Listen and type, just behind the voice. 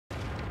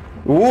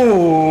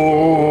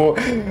Ooh,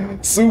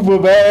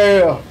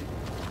 Superman.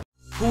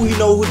 Who you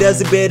know who does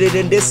it better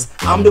than this?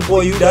 I'm the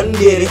boy you done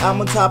get it.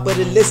 I'm on top of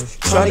the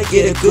list, trying to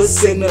get a good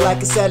signal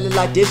like a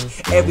satellite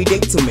dish every day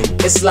to me.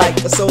 It's like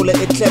a solar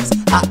eclipse.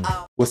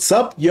 What's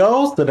up,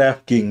 y'all? It's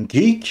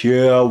s.a.geek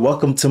here.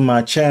 Welcome to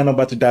my channel.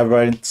 About to dive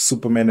right into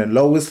Superman and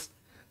Lois,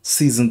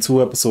 season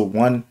 2, episode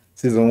 1.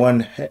 Season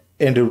 1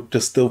 ended with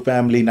the Still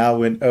family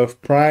now in Earth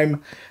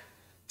Prime.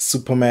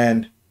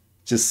 Superman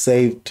just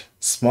saved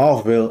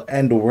Smallville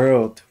and the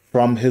world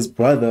from his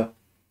brother.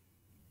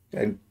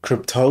 And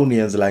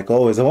Kryptonians, like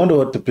always. I wonder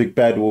what the big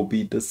bad will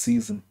be this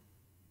season.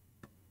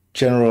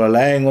 General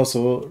Lang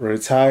also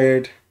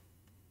retired.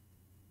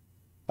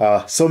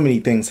 So many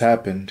things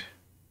happened.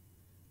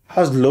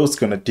 How's Lois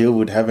gonna deal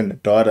with having a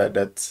daughter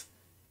that's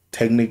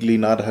technically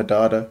not her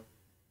daughter,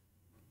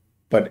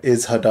 but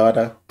is her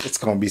daughter? It's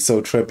gonna be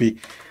so trippy.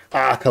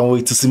 I can't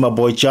wait to see my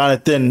boy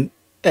Jonathan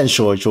and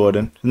Short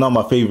Jordan. Not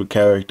my favorite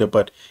character,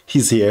 but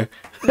he's here.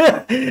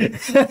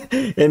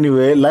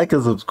 Anyway, like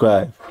and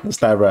subscribe. Let's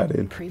dive right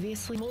in.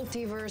 Previously,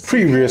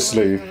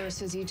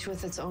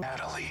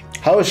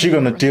 how is she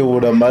gonna deal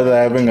with her mother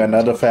having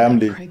another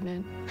family?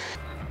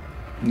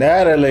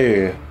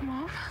 Natalie,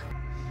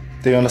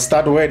 they gonna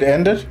start where it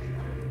ended?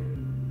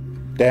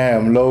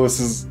 Damn, Lois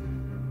is.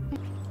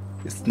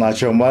 It's not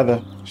your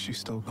mother. She's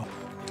still gone.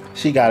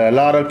 She got a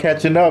lot of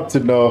catching up to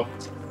know.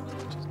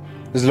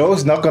 Is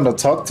Lois not gonna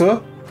talk to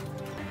her?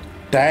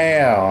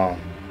 Damn.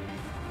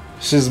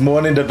 She's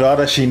mourning the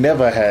daughter she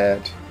never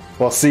had,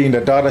 while seeing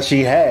the daughter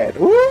she had.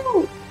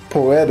 Woo!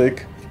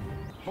 Poetic.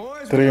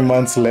 3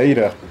 months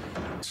later.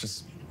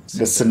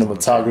 The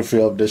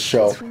cinematography of this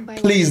show.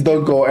 Please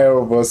don't go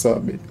Arrowverse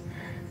on me.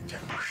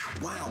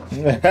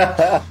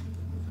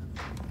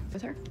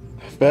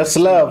 Best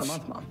love.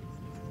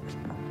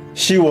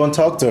 She won't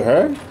talk to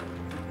her? I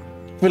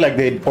feel like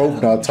they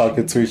both not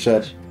talking to each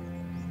other.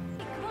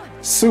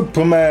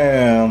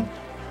 Superman.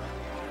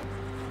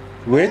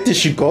 Where did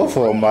she go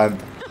for a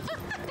month?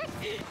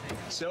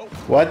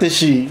 Why did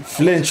she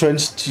flinch when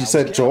she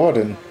said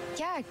Jordan?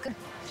 Yeah, good.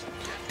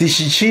 Did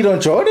she cheat on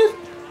Jordan?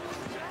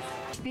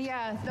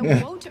 The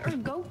goat or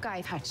goat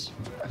guy touch.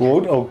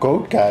 Goat or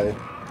goat guy?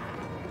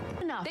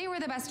 No, they were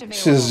the best available.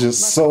 She's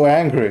just so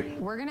angry.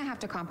 We're gonna have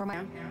to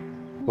compromise.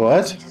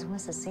 What? He just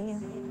wants to see you.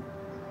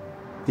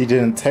 He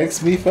didn't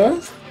text me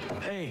first?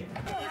 Hey.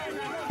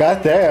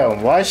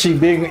 Goddamn, why is she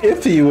being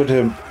iffy with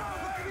him?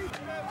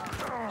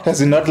 Does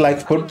he not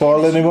like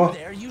football anymore?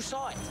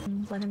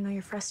 Let him know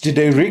you're frustrated.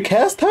 Did they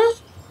recast her?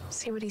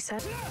 See what he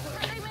said.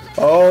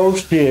 Oh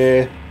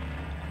shit.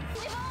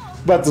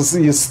 About to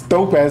see a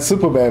dope ass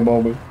Superman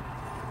moment.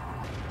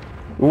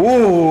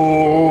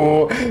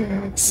 Ooh,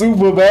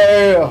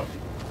 Superman.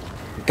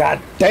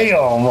 God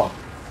damn.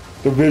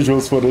 The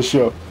visuals for the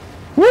show.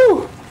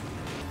 Woo.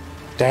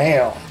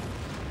 Damn.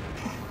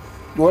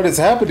 What is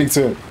happening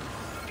to him?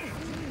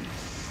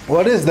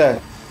 What is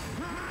that?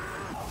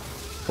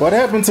 What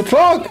happened to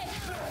Clark?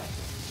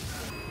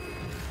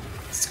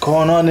 What's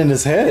going on in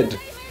his head?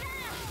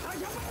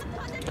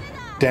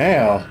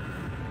 Damn.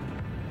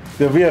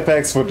 The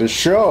VFX for the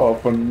show are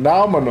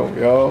phenomenal,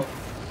 yo.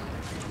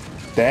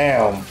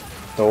 Damn.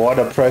 The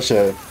water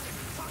pressure.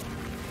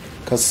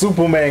 Cause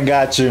Superman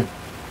got you.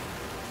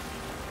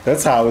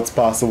 That's how it's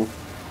possible.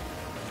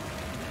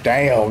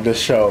 Damn, the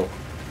show.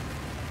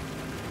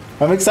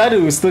 I'm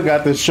excited we still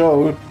got this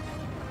show.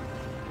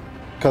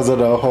 Because of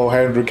the whole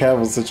Henry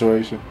Cavill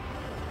situation.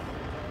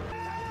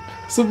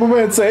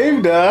 Superman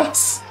saved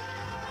us.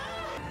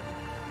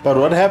 But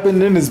what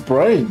happened in his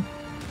brain?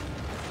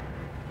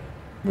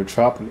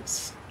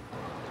 Metropolis.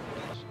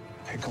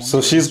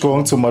 So she's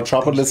going to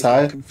Metropolis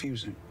High?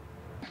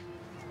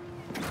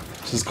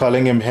 She's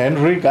calling him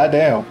Henry?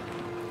 Goddamn.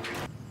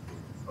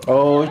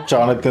 Oh,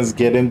 Jonathan's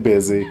getting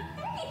busy.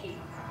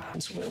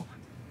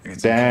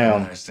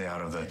 Damn.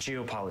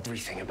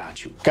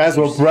 Guys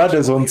were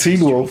brothers on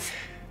Teen Wolf.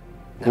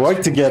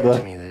 Work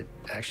together.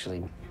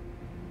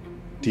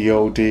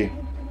 D.O.D.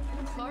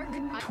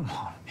 Come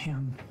on,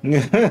 him.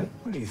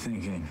 What are you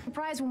thinking?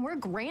 Surprise when we're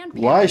grandparents.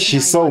 Why is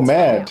she so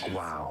mad?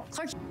 Wow.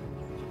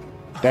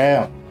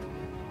 Damn.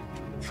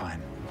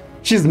 Fine.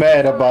 She's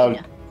mad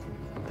about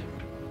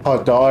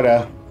her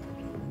daughter.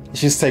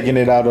 She's taking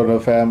it out on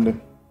her family.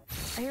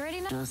 Are you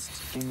ready now?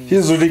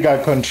 He's really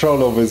got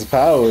control over his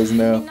powers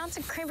now.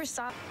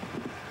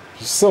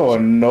 She's so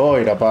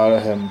annoyed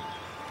about him.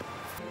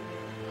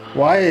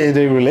 Why are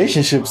their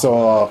relationship so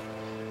off?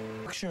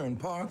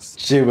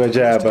 Jibba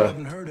jabba.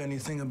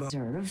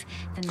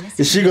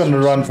 Is she gonna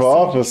run for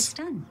office?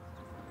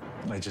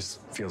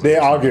 They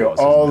argue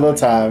all the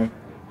time.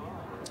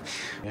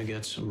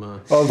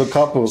 All the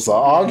couples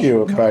are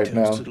arguing right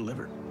now.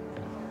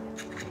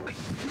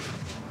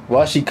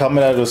 Why is she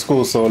coming out of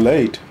school so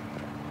late?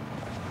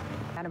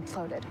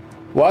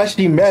 Why is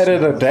she mad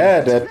at her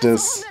dad at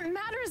this?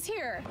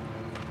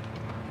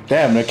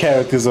 Damn, the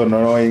characters are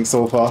annoying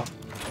so far.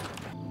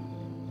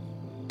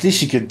 At least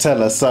she can tell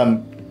her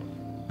son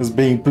is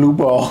being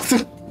blue-balled for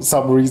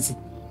some reason.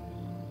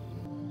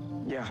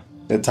 Yeah.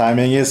 The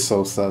timing is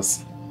so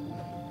sus.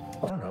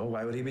 I don't know.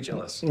 Why would he be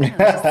jealous? No,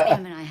 just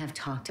Sam and I have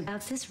talked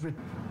about this.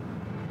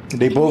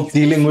 They both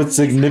dealing with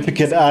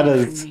significant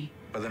others.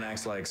 But then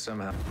acts like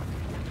somehow.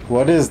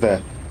 What is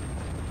that?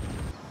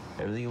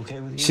 Everything okay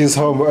with you? She's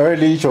home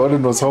early,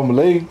 Jordan was home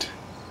late.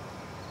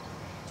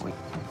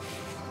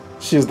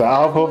 She's the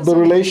alpha of the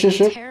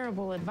relationship.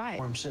 Terrible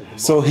advice.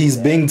 So he's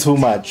being too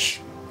much.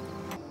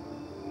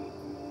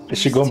 Is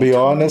she gonna be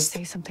honest?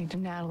 Say something to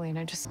Natalie, and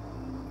I just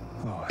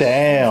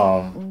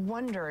Damn.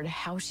 wondered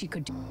how she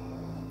could do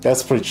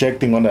That's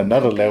projecting on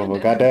another level.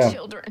 Goddamn.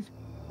 children.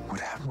 What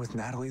happened with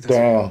Natalie?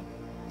 Damn.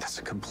 That's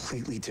a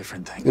completely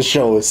different thing. This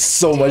show is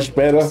so much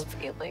better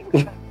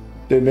Feeling.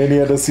 than any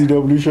other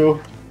CW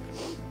show.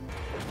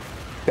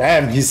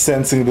 Damn, he's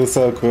sensing this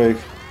earthquake.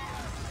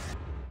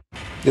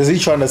 Is he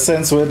trying to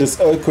sense where this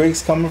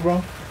earthquake's coming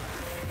from?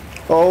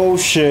 Oh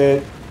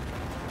shit.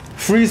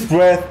 Freeze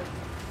breath.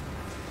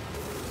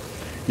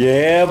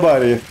 Yeah,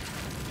 buddy.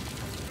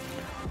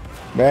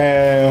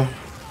 Man.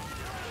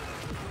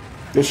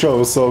 This show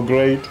is so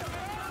great.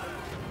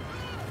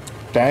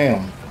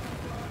 Damn.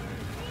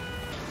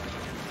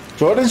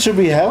 Jordan should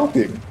be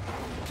helping.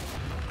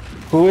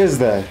 Who is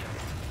that?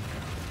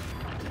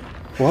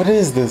 What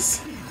is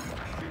this?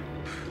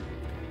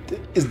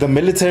 Is the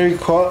military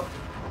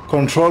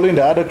controlling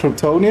the other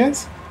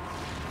Kryptonians?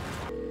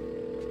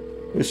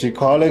 Is she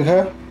calling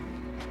her?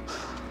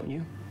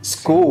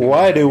 School,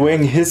 why are they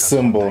wearing his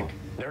symbol?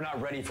 They're not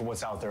ready for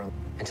what's out there.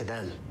 And to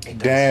them,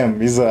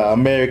 Damn, he's an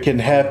American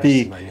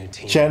happy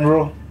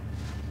general.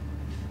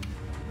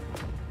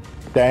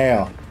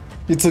 Damn.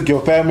 You took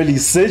your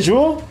family's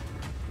sigil?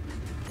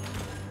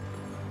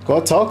 Go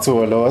talk to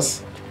her,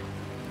 Lois.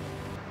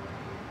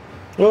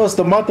 Lois,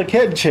 the Martha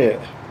Kent shit.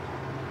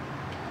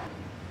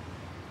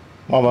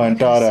 Mama and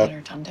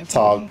daughter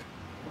talk.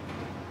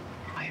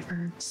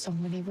 For so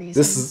many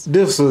reasons.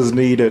 This was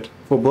needed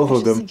for both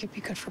of I them. think it'd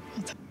be good for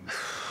both.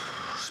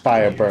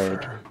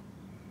 Firebird.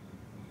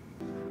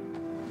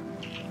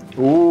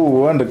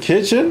 Ooh, in the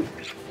kitchen?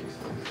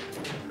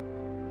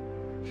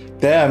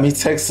 Damn, he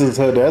texted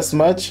her that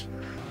much?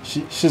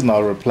 She's not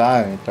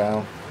replying,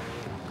 fam.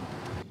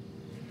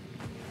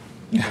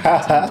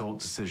 Adult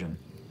decision.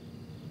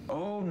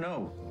 Oh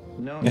no.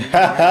 No.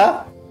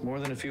 More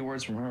than a few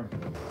words from her.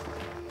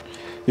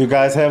 You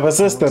guys have a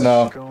sister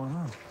now. What's going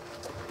on?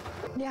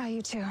 Yeah,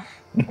 you too.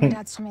 My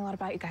dad's told me a lot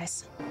about you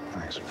guys.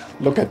 Thanks, man.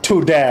 Look at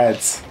two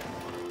dads.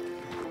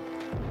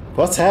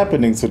 What's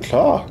happening to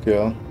Clark,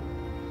 yo?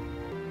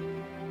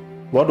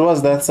 What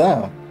was that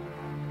sound?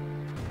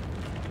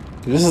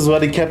 This is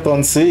what he kept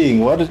on seeing.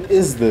 What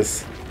is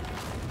this?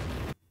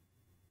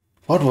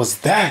 What was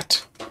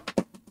that?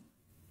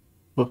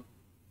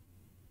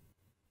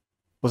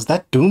 Was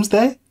that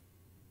Doomsday?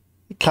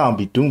 It can't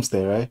be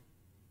Doomsday, right?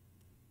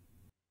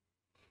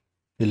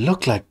 It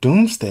looked like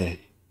Doomsday.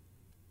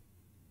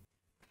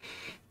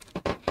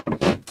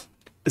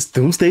 Is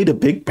Doomsday the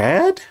big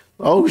bad?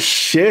 Oh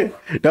shit.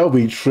 That would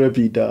be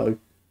trippy, dog.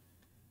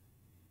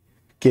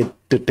 Get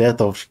the death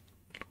of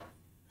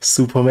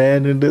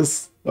Superman in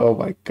this? Oh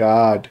my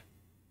god.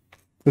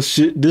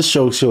 This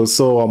show shows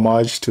so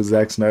homage to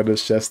Zack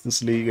Snyder's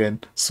Justice League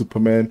and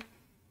Superman.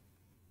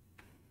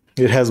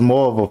 It has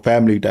more of a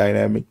family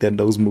dynamic than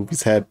those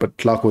movies had, but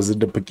Clark was in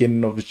the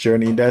beginning of his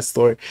journey in that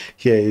story.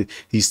 Here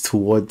he's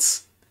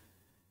towards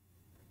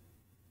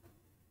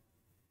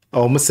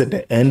almost at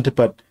the end,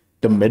 but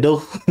the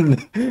middle.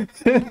 You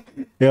know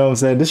what I'm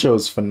saying? This show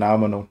is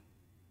phenomenal.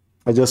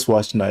 I just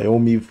watched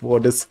Naomi before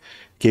this.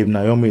 Gave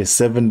Naomi a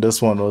 7.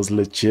 This one was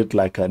legit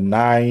like a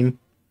 9.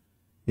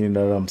 You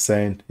know what I'm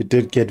saying? It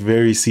did get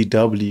very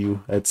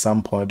CW at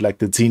some point, like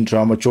the teen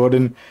drama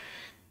Jordan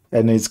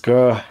and his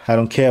girl. I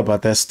don't care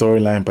about that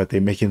storyline, but they're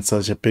making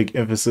such a big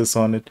emphasis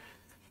on it.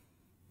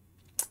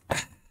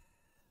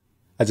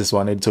 I just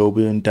wanted to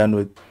be done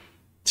with.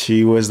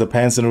 She wears the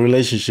pants in a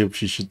relationship.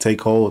 She should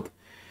take hold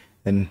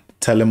and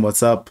tell him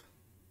what's up.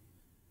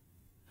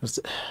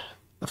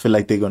 I feel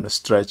like they're going to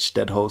stretch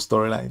that whole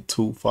storyline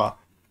too far.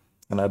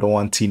 And I don't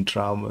want teen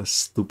drama,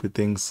 stupid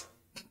things.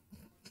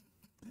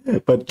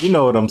 But you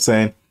know what I'm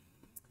saying.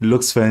 It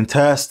looks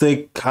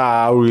fantastic.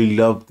 I really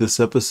love this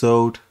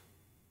episode.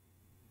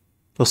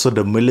 Also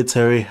the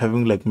military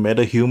having like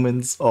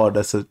meta-humans. Oh,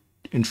 that's an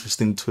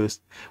interesting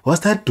twist. Was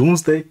that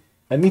Doomsday?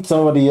 I need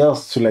somebody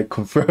else to like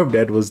confirm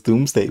that was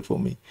Doomsday for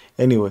me.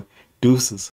 Anyway, deuces.